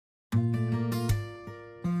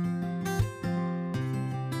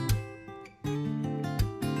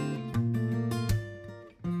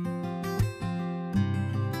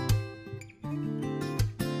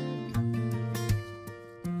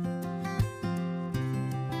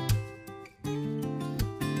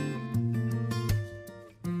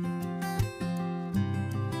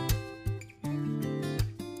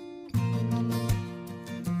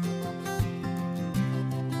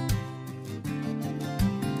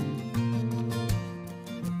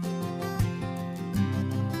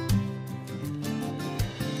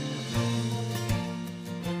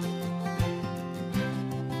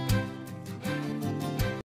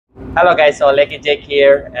Hello guys, so leckyjake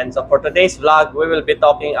here, and so for today's vlog we will be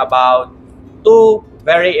talking about two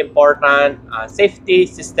very important safety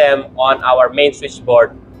system on our main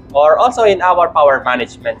switchboard or also in our power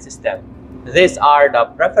management system. These are the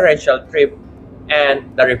preferential trip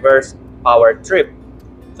and the reverse power trip.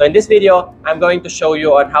 So in this video, I'm going to show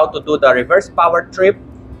you on how to do the reverse power trip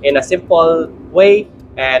in a simple way,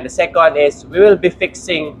 and the second is we will be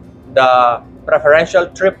fixing the preferential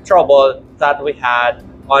trip trouble that we had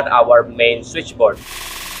on our main switchboard.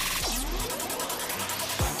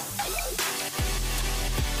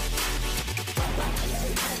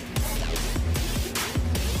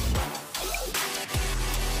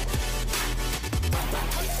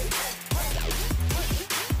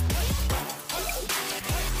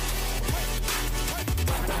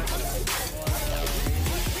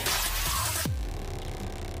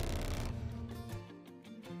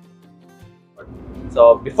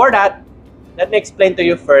 So before that, let me explain to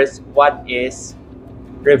you first what is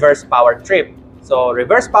reverse power trip. So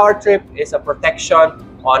reverse power trip is a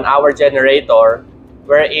protection on our generator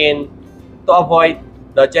wherein to avoid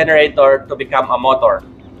the generator to become a motor.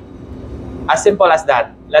 As simple as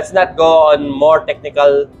that. Let's not go on more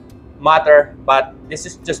technical matter, but this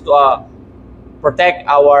is just to protect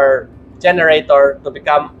our generator to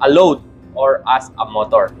become a load or as a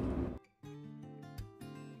motor.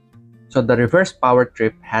 So the reverse power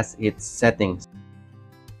trip has its settings.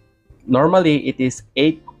 Normally, it is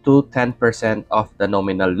 8 to 10% of the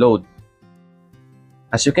nominal load.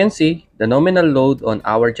 As you can see, the nominal load on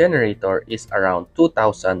our generator is around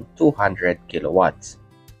 2,200 kilowatts.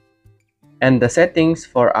 And the settings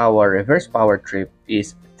for our reverse power trip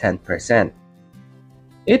is 10%.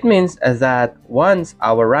 It means that once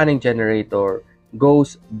our running generator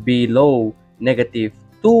goes below negative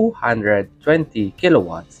 220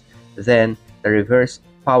 kilowatts, then the reverse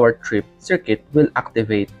power trip circuit will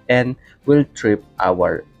activate and will trip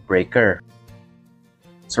our breaker.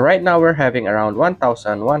 So right now we're having around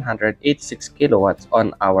 1,186 kilowatts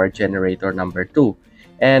on our generator number 2,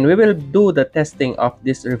 and we will do the testing of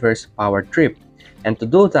this reverse power trip. And to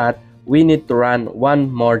do that, we need to run one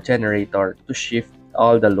more generator to shift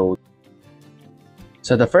all the load.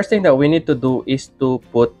 So the first thing that we need to do is to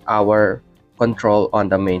put our control on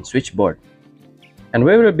the main switchboard. And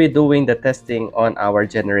we will be doing the testing on our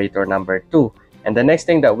generator number 2. And the next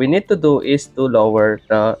thing that we need to do is to lower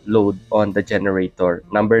the load on the generator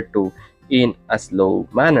number 2 in a slow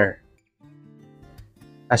manner.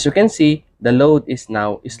 As you can see, the load is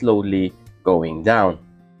now slowly going down.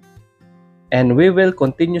 And we will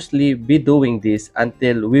continuously be doing this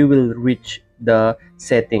until we will reach the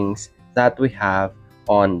settings that we have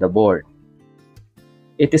on the board.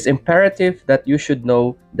 It is imperative that you should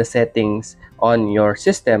know the settings on your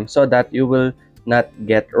system so that you will not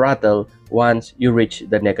get rattled once you reach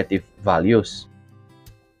the negative values.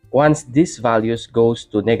 Once these values goes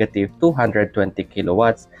to negative 220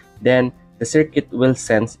 kilowatts, then the circuit will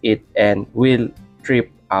sense it and will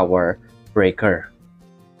trip our breaker.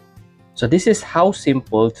 So this is how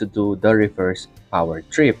simple to do the reverse power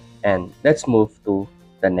trip, and let's move to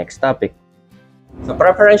the next topic. So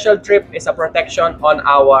preferential trip is a protection on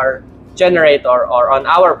our generator or on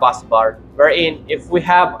our bus bar, wherein if we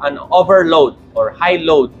have an overload or high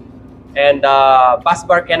load and the bus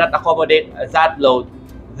bar cannot accommodate that load,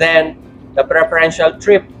 then the preferential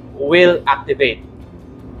trip will activate.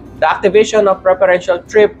 The activation of preferential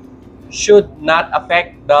trip should not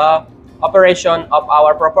affect the operation of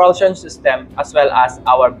our propulsion system as well as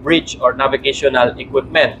our bridge or navigational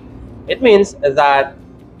equipment. It means that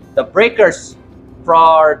the breakers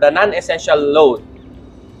for the non-essential load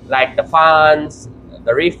like the fans,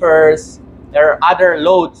 the reefers, there are other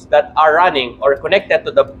loads that are running or connected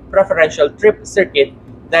to the preferential trip circuit,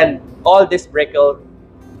 then all this breaker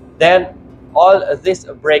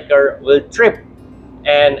will trip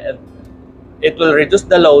and it will reduce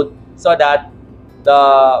the load so that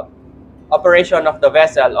the operation of the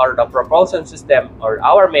vessel or the propulsion system or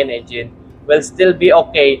our main engine will still be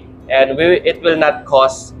okay, and it will not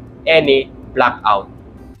cause any blackout.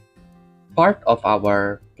 Part of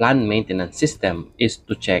our planned maintenance system is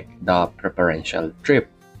to check the preferential trip.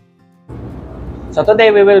 So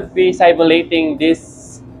today we will be simulating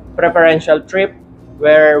this preferential trip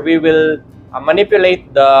where we will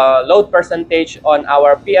manipulate the load percentage on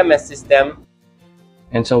our PMS system.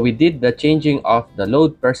 And so we did the changing of the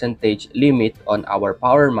load percentage limit on our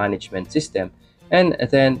power management system, and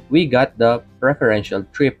then we got the preferential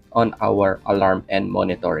trip on our alarm and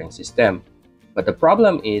monitoring system. But the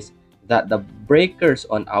problem is that the breakers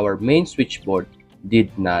on our main switchboard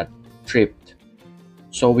did not trip.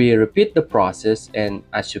 So we repeat the process, and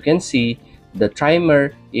as you can see, the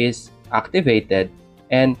timer is activated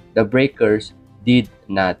and the breakers did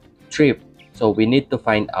not trip. So we need to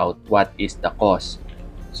find out what is the cause.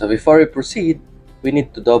 So before we proceed, we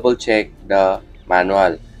need to double check the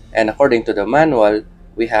manual. And according to the manual,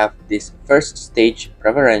 we have this first stage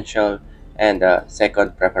preferential and the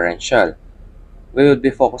second preferential. We will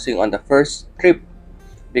be focusing on the first trip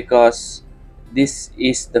because this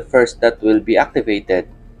is the first that will be activated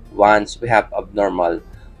once we have abnormal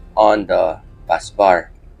on the bus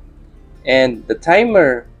bar. And the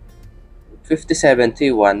timer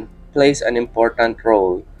 57T1 plays an important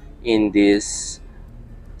role in this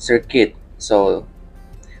circuit. So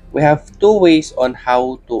we have two ways on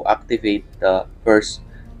how to activate the first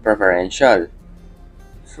preferential.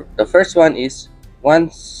 The first one is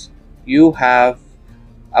once you have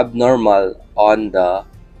abnormal on the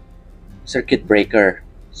circuit breaker.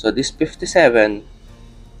 So this 57A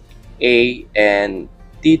and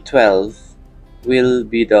T12 will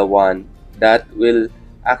be the one that will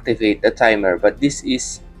activate the timer, but this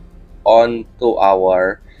is on to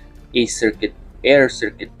our air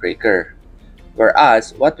circuit breaker.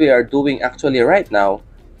 Whereas what we are doing actually right now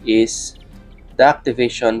is the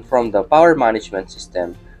activation from the power management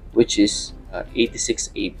system, which is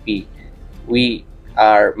 86AP. We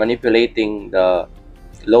are manipulating the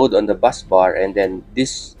load on the bus bar, and then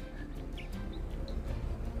this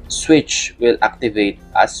switch will activate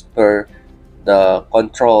as per the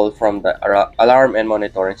control from the alarm and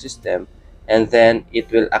monitoring system, and then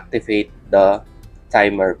it will activate the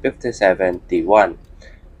timer 57T1.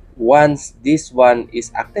 Once this one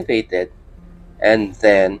is activated, and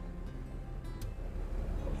then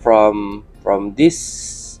from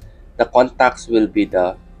this, the contacts will be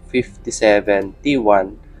the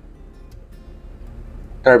 57T1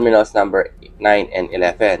 terminals number 9 and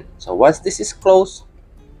 11. So once this is closed,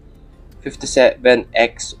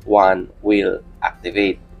 57X1 will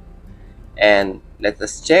activate. And let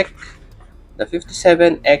us check the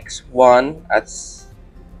 57X1 as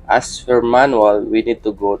per manual. We need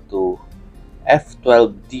to go to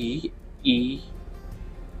F12D, E,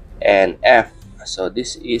 and F. So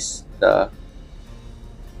this is the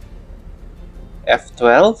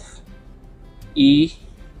F12, E,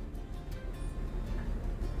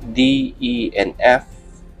 D, E, and F,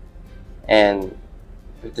 and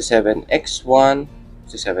 57X1,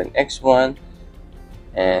 57X1,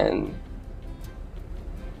 and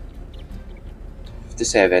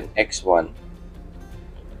 57X1.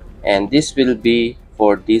 And this will be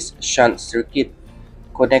for this shunt circuit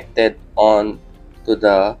connected on to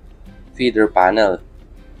the feeder panel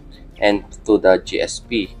and to the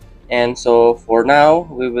GSP. And so for now,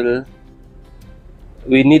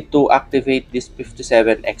 we need to activate this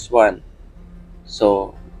 57X1.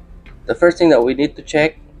 So the first thing that we need to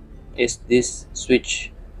check is this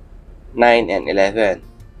switch 9 and 11.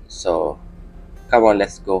 So come on,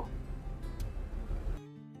 let's go.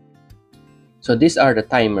 So these are the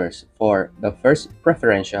timers for the first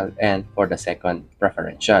preferential and for the second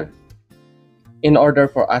preferential. In order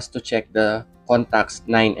for us to check the contacts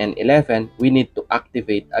 9 and 11, we need to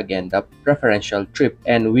activate again the preferential trip,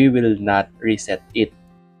 and we will not reset it.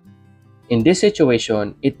 In this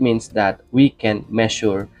situation, it means that we can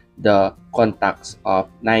measure the contacts of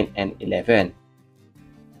 9 and 11.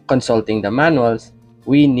 Consulting the manuals,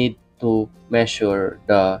 we need to measure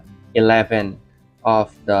the 11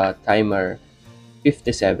 of the timer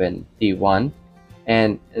 57T1,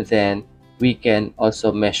 and then we can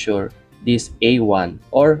also measure this A1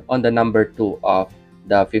 or on the number 2 of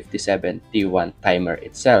the 57T1 timer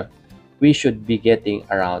itself. We should be getting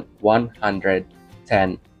around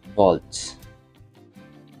 110 volts.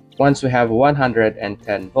 Once we have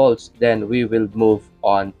 110 volts, then we will move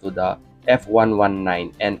on to the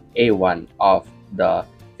F119 and A1 of the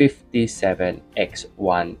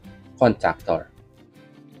 57X1 contactor.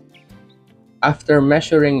 After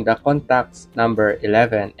measuring the contacts number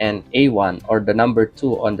 11 and A1 or the number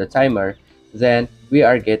 2 on the timer, then we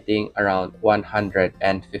are getting around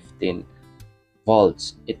 115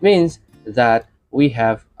 volts. It means that we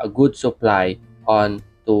have a good supply on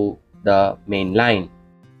to the main line.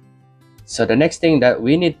 So the next thing that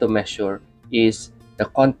we need to measure is the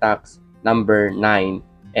contacts number 9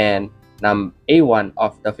 and A1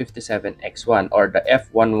 of the 57X1 or the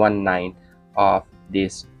F119 of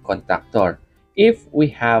this contactor. If we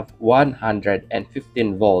have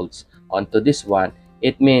 115 volts onto this one,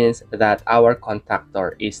 it means that our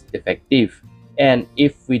contactor is defective. And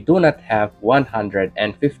if we do not have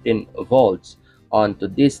 115 volts onto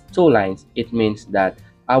these two lines, it means that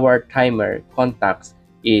our timer contacts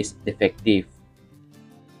is defective.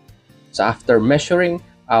 So after measuring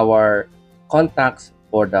our contacts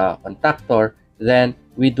for the contactor, then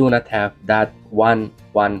we do not have that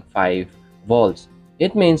 115 volts.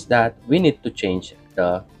 It means that we need to change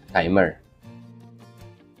the timer.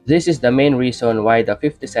 This is the main reason why the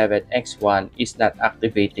 57X1 is not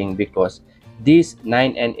activating, because this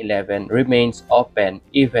 9 and 11 remains open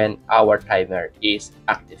even our timer is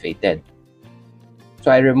activated.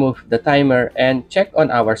 So I removed the timer and check on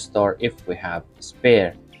our store if we have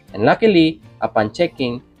spare. And luckily, upon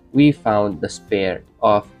checking, we found the spare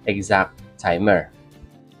of exact timer.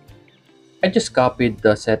 I just copied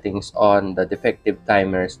the settings on the defective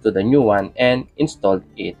timers to the new one and installed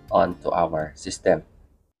it onto our system.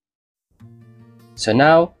 So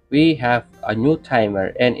now we have a new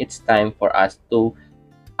timer and it's time for us to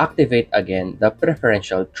activate again the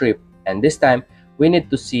preferential trip. And this time, we need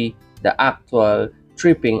to see the actual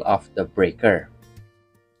tripping of the breaker.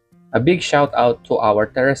 A big shout out to our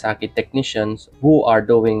Terasaki technicians who are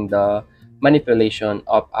doing the manipulation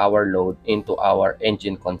of our load into our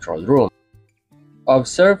engine control room.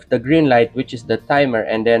 Observe the green light, which is the timer,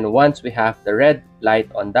 and then once we have the red light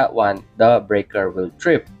on that one, the breaker will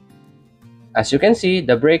trip. As you can see,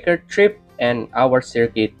 the breaker tripped and our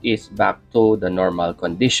circuit is back to the normal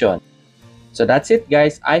condition. So that's it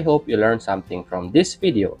guys. I hope you learned something from this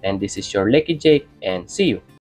video, and this is your Lecky Jake, and see you